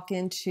I walk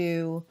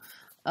into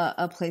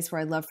a place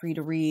where I'd love for you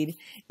to read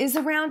is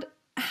around,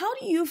 how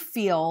do you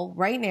feel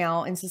right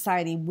now in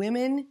society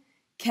women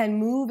can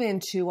move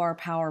into our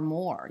power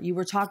more? You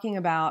were talking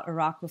about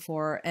Iraq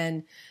before,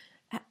 and,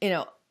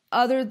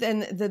 other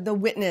than the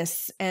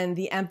witness and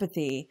the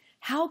empathy,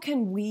 how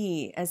can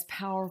we as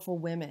powerful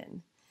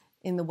women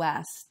in the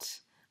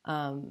West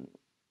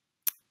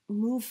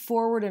move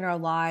forward in our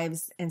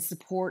lives and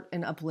support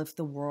and uplift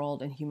the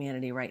world and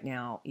humanity right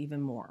now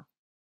even more?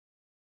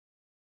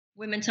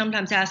 Women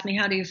sometimes ask me,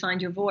 how do you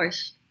find your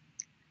voice?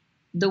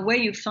 The way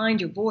you find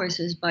your voice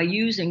is by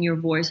using your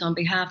voice on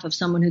behalf of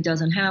someone who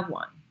doesn't have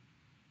one.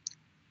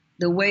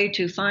 The way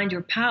to find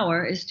your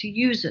power is to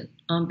use it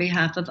on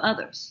behalf of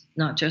others,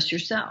 not just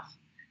yourself.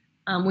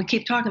 We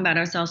keep talking about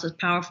ourselves as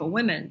powerful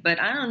women, but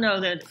I don't know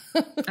that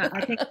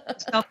I think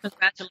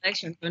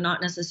self-congratulations are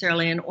not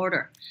necessarily in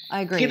order.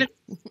 I agree. Given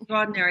the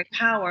extraordinary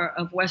power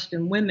of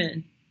Western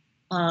women,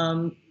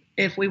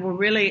 if we were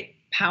really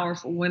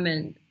powerful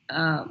women,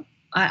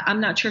 I'm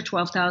not sure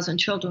 12,000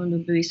 children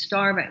would be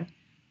starving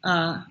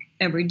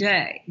every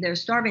day. They're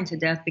starving to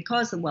death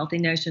because the wealthy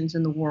nations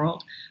in the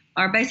world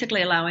are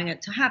basically allowing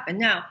it to happen.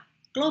 Now,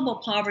 global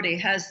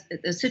poverty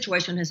the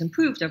situation has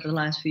improved over the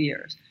last few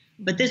years,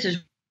 but this is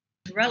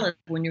relative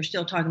when you're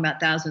still talking about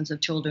thousands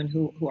of children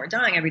who are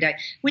dying every day.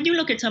 When you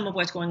look at some of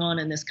what's going on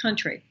in this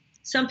country,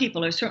 some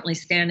people are certainly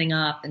standing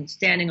up and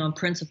standing on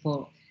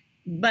principle,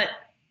 but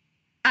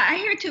I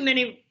hear too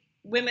many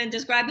women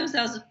describe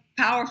themselves as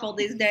powerful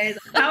these days.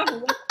 Powerful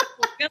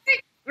women,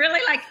 really,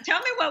 like, tell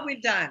me what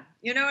we've done.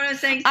 You know what I'm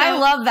saying? So, I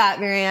love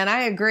that, Marianne.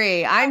 I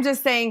agree. I'm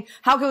just saying,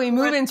 how can we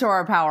move into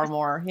our power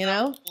more,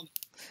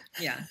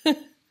 Yeah.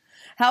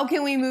 How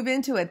can we move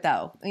into it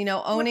though?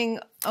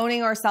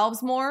 Owning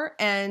ourselves more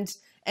and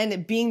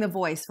being the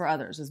voice for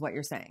others is what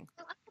you're saying.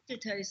 I have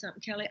to tell you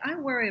something, Kelly. I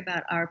worry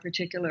about our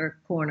particular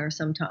corner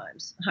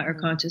sometimes, higher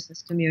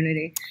consciousness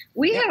community.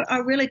 We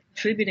are really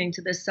contributing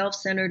to this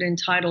self-centered,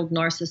 entitled,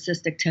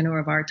 narcissistic tenor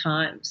of our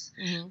times.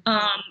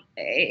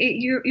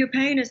 Your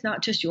pain is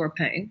not just your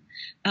pain.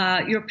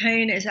 Your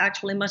pain is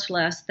actually much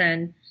less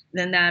than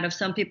that of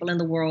some people in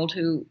the world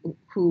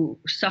who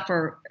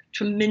suffer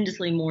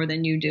tremendously more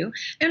than you do.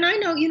 And I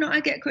know, I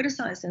get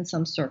criticized in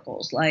some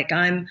circles. Like,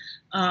 I'm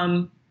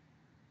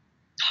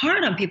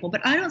hard on people,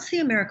 but I don't see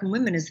American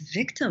women as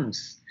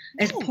victims,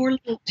 as poor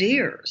little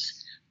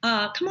dears.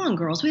 Come on,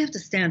 girls, we have to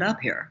stand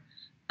up here.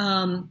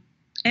 And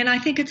I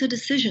think it's a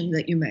decision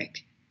that you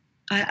make.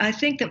 I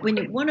think that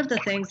one of the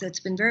things that's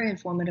been very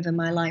informative in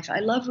my life, I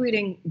love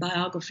reading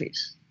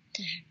biographies.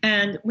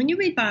 And when you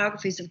read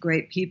biographies of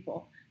great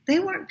people, they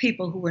weren't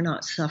people who were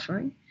not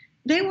suffering.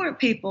 They weren't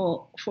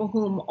people for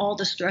whom all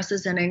the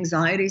stresses and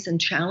anxieties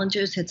and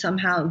challenges had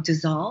somehow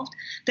dissolved.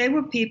 They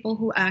were people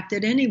who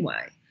acted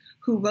anyway,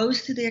 who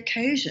rose to the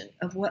occasion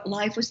of what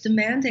life was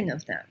demanding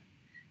of them.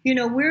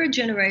 We're a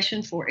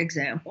generation, for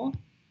example,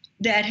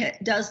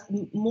 that does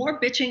more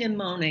bitching and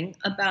moaning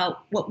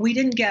about what we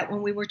didn't get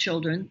when we were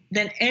children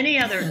than any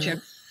other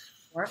generation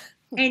before.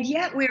 And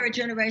yet we're a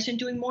generation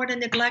doing more to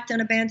neglect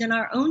and abandon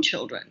our own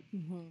children,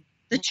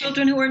 the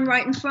children who are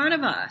right in front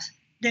of us,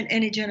 than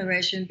any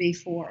generation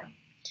before.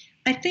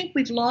 I think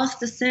we've lost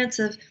the sense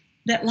of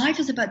that life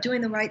is about doing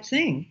the right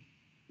thing,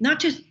 not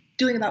just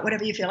doing about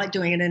whatever you feel like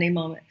doing at any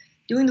moment.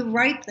 Doing the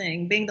right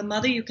thing, being the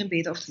mother you can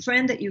be, the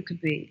friend that you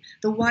could be,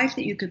 the wife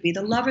that you could be,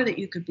 the lover that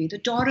you could be, the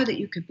daughter that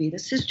you could be, the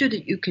sister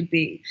that you could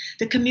be,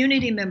 the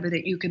community member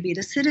that you could be,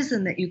 the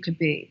citizen that you could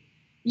be.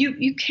 You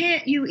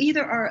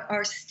either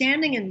are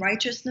standing in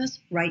righteousness,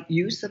 right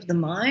use of the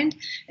mind,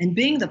 and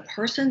being the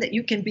person that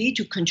you can be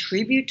to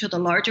contribute to the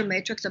larger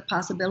matrix of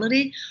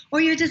possibility, or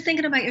you're just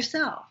thinking about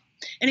yourself.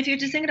 And if you're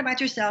just thinking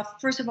about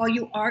yourself, first of all,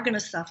 you are going to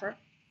suffer.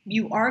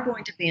 You are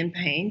going to be in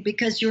pain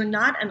because you're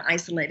not an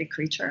isolated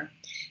creature.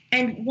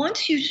 And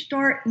once you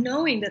start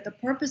knowing that the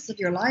purpose of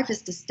your life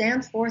is to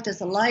stand forth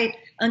as a light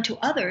unto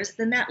others,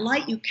 then that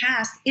light you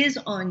cast is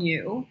on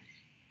you,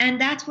 and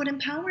that's what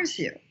empowers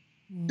you.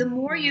 The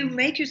more you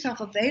make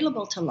yourself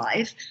available to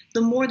life, the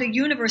more the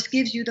universe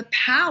gives you the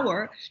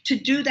power to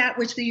do that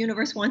which the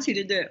universe wants you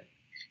to do.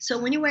 So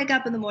when you wake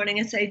up in the morning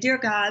and say, dear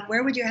God,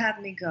 where would you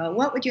have me go?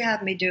 What would you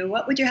have me do?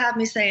 What would you have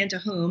me say and to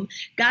whom?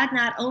 God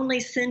not only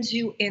sends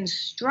you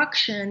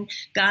instruction,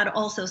 God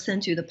also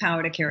sends you the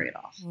power to carry it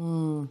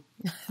off.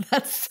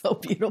 That's so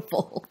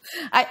beautiful.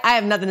 I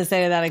have nothing to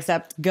say to that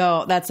except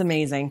go. That's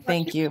amazing.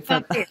 Thank you for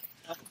that.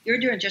 You're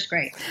doing just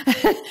great.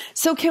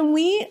 So can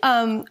we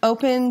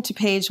open to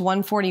page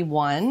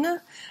 141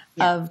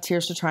 of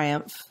Tears to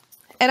Triumph?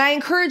 And I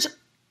encourage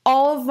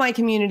all of my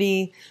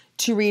community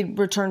to read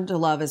Return to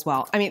Love as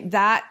well. I mean,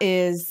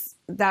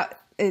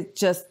 it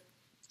just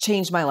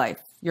changed my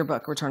life. Your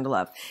book, Return to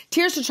Love.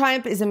 Tears to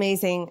Triumph is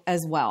amazing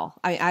as well.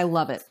 I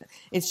love it.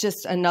 It's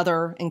just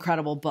another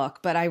incredible book,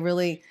 but I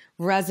really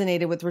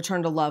resonated with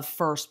Return to Love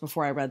first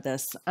before I read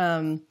this.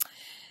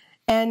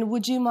 And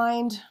would you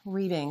mind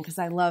reading? Because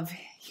I love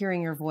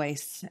hearing your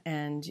voice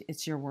and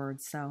it's your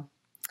words. So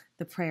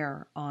the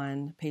prayer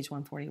on page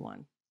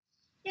 141.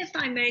 If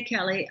I may,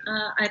 Kelly,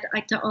 I'd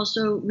like to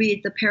also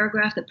read the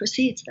paragraph that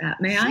precedes that.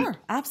 May I? Sure,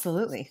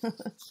 absolutely.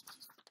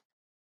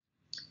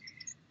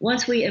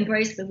 Once we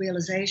embrace the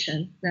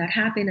realization that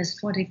happiness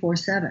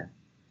 24/7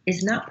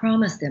 is not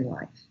promised in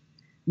life,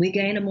 we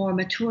gain a more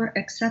mature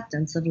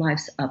acceptance of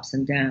life's ups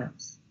and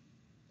downs.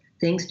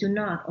 Things do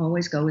not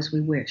always go as we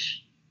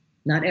wish.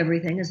 Not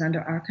everything is under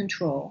our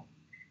control.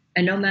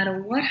 And no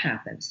matter what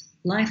happens,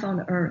 life on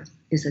earth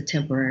is a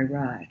temporary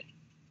ride.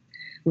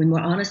 When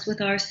we're honest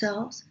with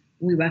ourselves,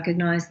 we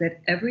recognize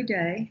that every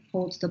day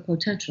holds the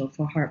potential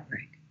for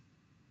heartbreak.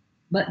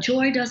 But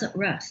joy doesn't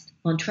rest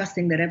on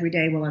trusting that every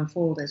day will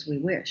unfold as we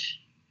wish.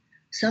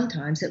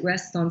 Sometimes it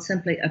rests on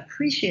simply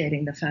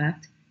appreciating the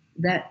fact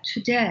that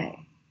today,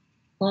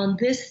 on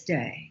this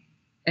day,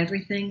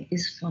 everything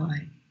is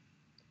fine.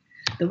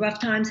 The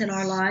rough times in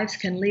our lives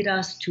can lead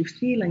us to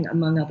feeling,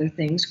 among other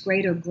things,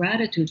 greater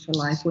gratitude for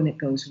life when it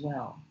goes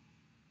well.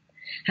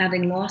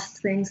 Having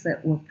lost things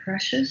that were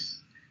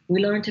precious,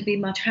 we learn to be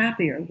much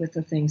happier with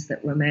the things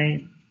that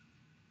remain.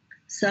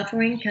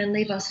 Suffering can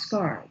leave us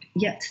scarred,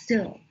 yet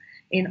still,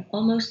 in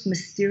almost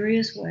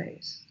mysterious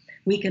ways,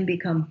 we can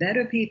become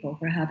better people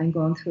for having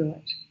gone through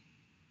it.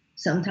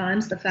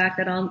 Sometimes the fact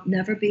that I'll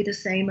never be the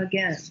same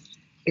again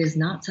is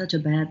not such a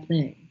bad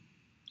thing.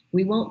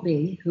 We won't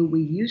be who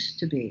we used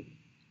to be,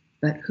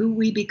 but who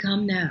we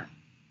become now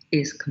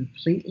is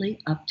completely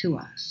up to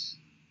us.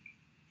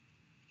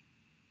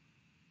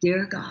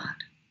 Dear God,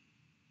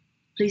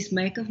 please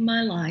make of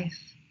my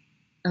life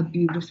a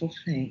beautiful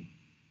thing.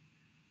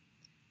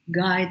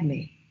 Guide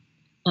me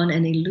on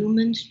an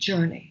illumined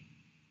journey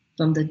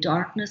from the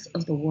darkness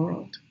of the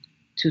world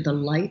to the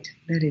light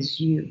that is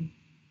you.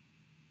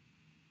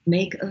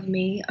 Make of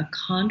me a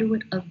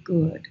conduit of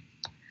good,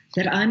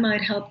 that I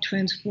might help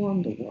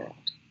transform the world.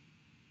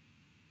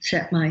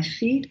 Set my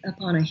feet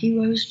upon a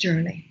hero's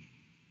journey,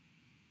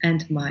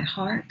 and my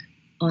heart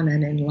on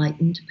an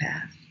enlightened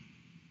path.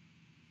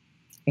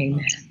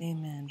 Amen.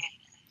 Amen.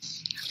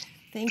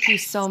 Thank you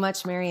so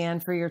much, Marianne,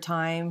 for your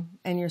time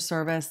and your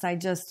service. I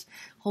just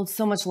hold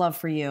so much love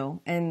for you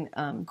and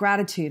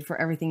gratitude for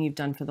everything you've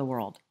done for the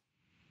world.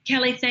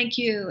 Kelly, thank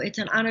you. It's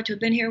an honor to have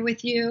been here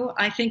with you.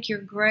 I think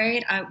you're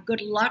great.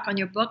 Good luck on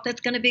your book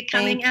that's going to be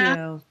coming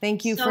out.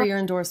 Thank you for your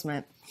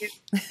endorsement.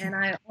 And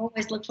I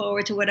always look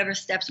forward to whatever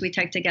steps we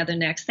take together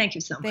next. Thank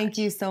you so much. Thank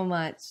you so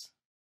much.